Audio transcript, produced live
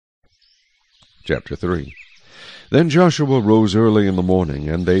Chapter 3. Then Joshua rose early in the morning,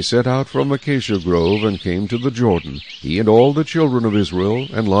 and they set out from Acacia Grove, and came to the Jordan, he and all the children of Israel,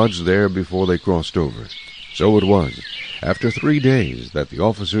 and lodged there before they crossed over. So it was, after 3 days, that the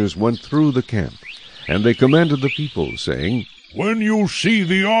officers went through the camp, and they commanded the people, saying, When you see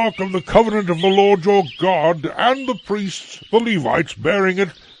the ark of the covenant of the Lord your God, and the priests, the Levites, bearing it,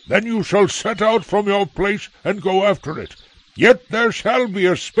 then you shall set out from your place, and go after it. Yet there shall be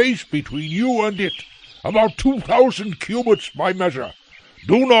a space between you and it, about 2,000 cubits by measure.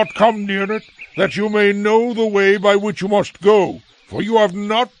 Do not come near it, that you may know the way by which you must go, for you have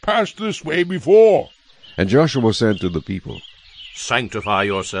not passed this way before. And Joshua said to the people, Sanctify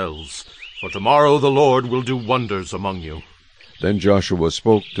yourselves, for tomorrow the Lord will do wonders among you. Then Joshua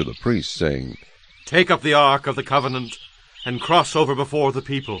spoke to the priests, saying, Take up the ark of the covenant, and cross over before the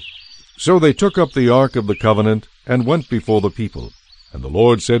people. So they took up the ark of the covenant, and went before the people. And the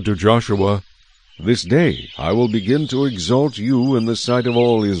Lord said to Joshua, This day I will begin to exalt you in the sight of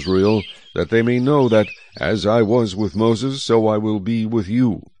all Israel, that they may know that, as I was with Moses, so I will be with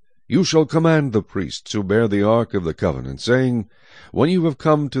you. You shall command the priests who bear the ark of the covenant, saying, When you have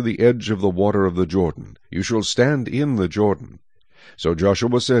come to the edge of the water of the Jordan, you shall stand in the Jordan. So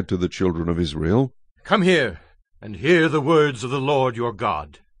Joshua said to the children of Israel, Come here, and hear the words of the Lord your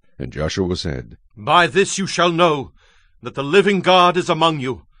God. And Joshua said, By this you shall know that the living God is among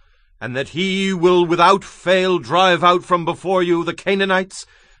you, and that he will without fail drive out from before you the Canaanites,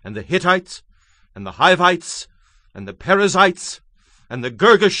 and the Hittites, and the Hivites, and the Perizzites, and the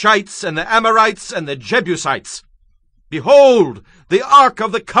Girgashites, and the Amorites, and the Jebusites. Behold, the ark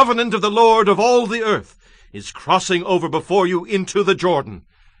of the covenant of the Lord of all the earth is crossing over before you into the Jordan.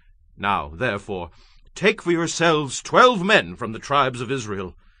 Now, therefore, take for yourselves 12 men from the tribes of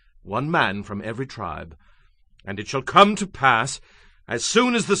Israel, 1 man from every tribe. And it shall come to pass, as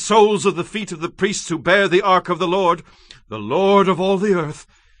soon as the soles of the feet of the priests who bear the ark of the Lord of all the earth,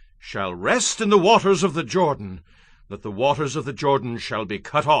 shall rest in the waters of the Jordan, that the waters of the Jordan shall be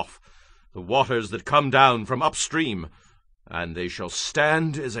cut off, the waters that come down from upstream, and they shall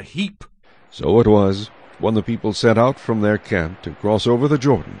stand as a heap. So it was, when the people set out from their camp to cross over the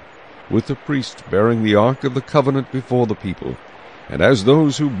Jordan, with the priests bearing the ark of the covenant before the people, and as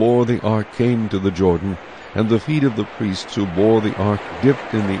those who bore the ark came to the Jordan, and the feet of the priests who bore the ark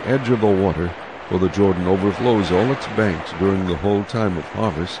dipped in the edge of the water, for the Jordan overflows all its banks during the whole time of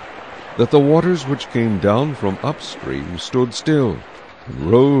harvest, that the waters which came down from upstream stood still,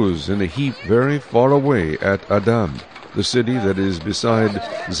 and rose in a heap very far away at Adam, the city that is beside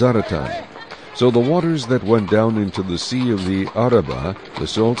Zaratan. So the waters that went down into the sea of the Arabah, the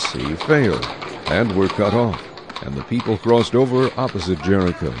salt sea, failed, and were cut off, and the people crossed over opposite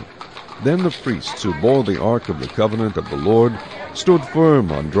Jericho. Then the priests who bore the ark of the covenant of the Lord stood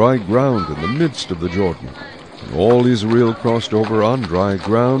firm on dry ground in the midst of the Jordan. And all Israel crossed over on dry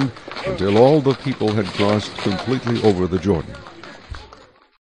ground, until all the people had crossed completely over the Jordan.